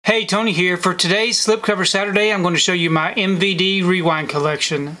Hey, Tony here. For today's Slipcover Saturday, I'm going to show you my MVD rewind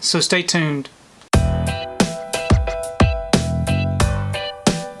collection, so stay tuned.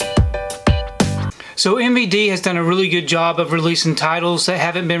 So MVD has done a really good job of releasing titles that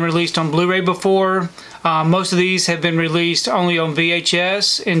haven't been released on Blu-ray before. Most of these have been released only on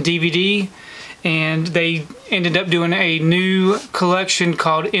VHS and DVD, and they ended up doing a new collection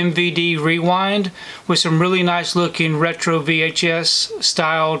called MVD Rewind with some really nice looking retro VHS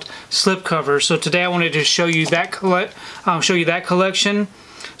styled slipcovers. So today I wanted to show you that collection.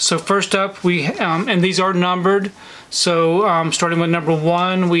 So first up we and these are numbered. So starting with number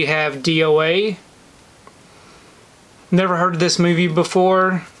 1, we have DOA. Never heard of this movie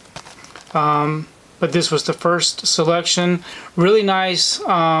before, but this was the first selection. Really nice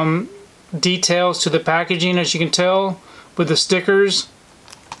details to the packaging, as you can tell, with the stickers.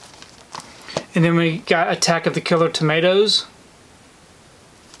 And then we got Attack of the Killer Tomatoes,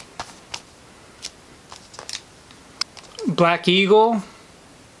 Black Eagle.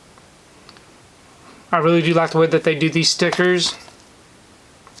 I really do like the way that they do these stickers.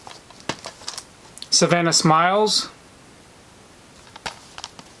 Savannah Smiles,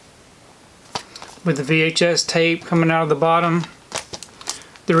 with the VHS tape coming out of the bottom.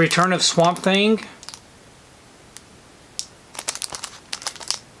 The Return of Swamp Thing.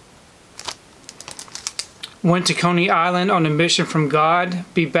 Went to Coney Island on a mission from God.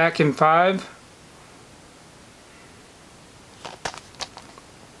 Be back in 5.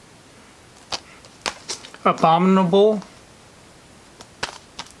 Abominable.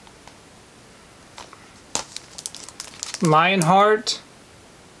 Lionheart.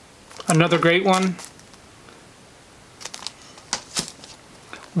 Another great one.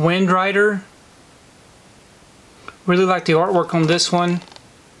 Wind Rider. Really like the artwork on this one.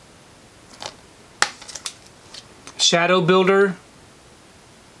 Shadow Builder.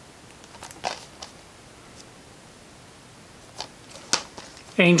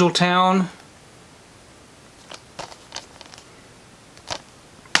 Angel Town.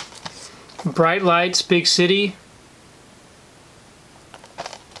 Bright Lights, Big City.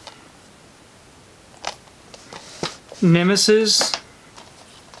 Nemesis.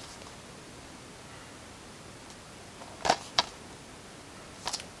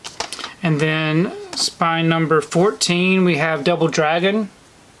 And then spine number 14, we have Double Dragon.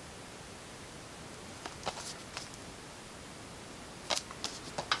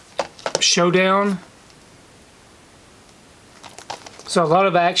 Showdown. So a lot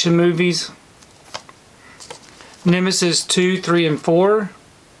of action movies. Nemesis 2, 3, and 4.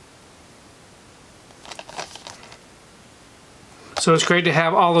 So it's great to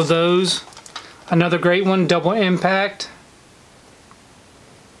have all of those. Another great one, Double Impact.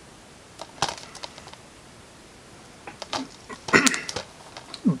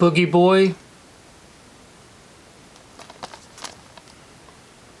 Boogie Boy.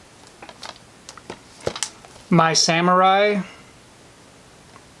 My Samurai.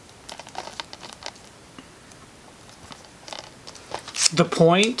 The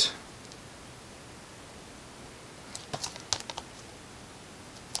Point.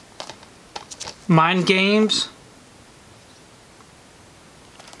 Mind Games.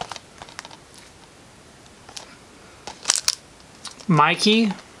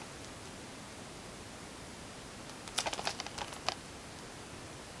 Mikey.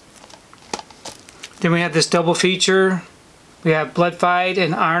 Then we have this double feature. We have Blood Fight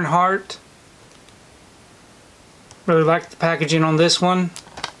and Ironheart. Really like the packaging on this one.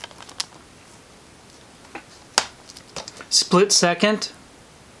 Split Second.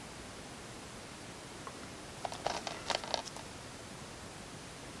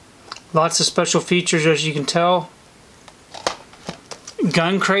 Lots of special features, as you can tell.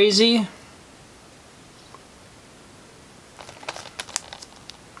 Gun Crazy.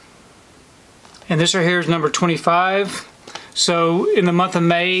 And this right here is number 25. So in the month of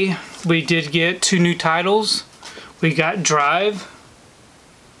May, we did get 2 new titles. We got Drive.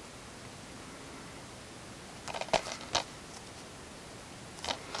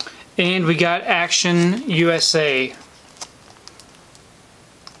 And we got Action USA.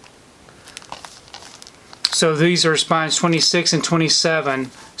 So these are spines 26 and 27.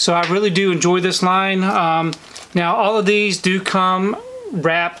 So I really do enjoy this line. Now all of these do come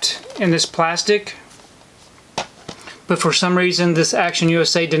wrapped in this plastic, but for some reason this Action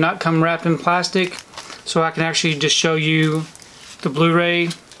USA did not come wrapped in plastic, so I can actually just show you the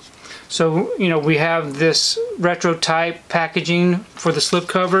Blu-ray. So you know, we have this retro type packaging for the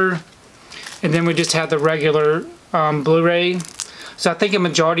slipcover, and then we just have the regular Blu-ray. So I think a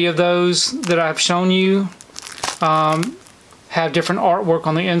majority of those that I've shown you have different artwork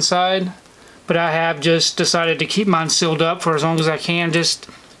on the inside, but I have just decided to keep mine sealed up for as long as I can, just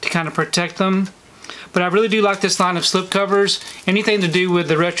to kind of protect them. But I really do like this line of slipcovers. Anything to do with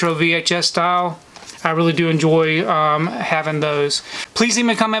the retro VHS style, I really do enjoy having those. Please leave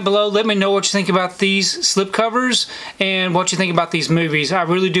me a comment below. Let me know what you think about these slipcovers and what you think about these movies. I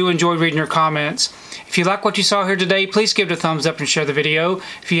really do enjoy reading your comments. If you like what you saw here today, please give it a thumbs up and share the video.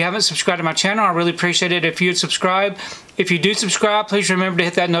 If you haven't subscribed to my channel, I really appreciate it if you'd subscribe. If you do subscribe, please remember to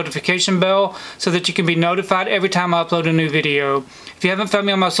hit that notification bell so that you can be notified every time I upload a new video. If you haven't found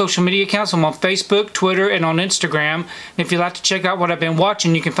me on my social media accounts, I'm on Facebook, Twitter, and on Instagram. And if you'd like to check out what I've been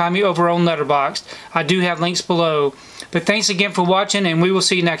watching, you can find me over on Letterboxd. I do have links below. But thanks again for watching, and we will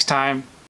see you next time.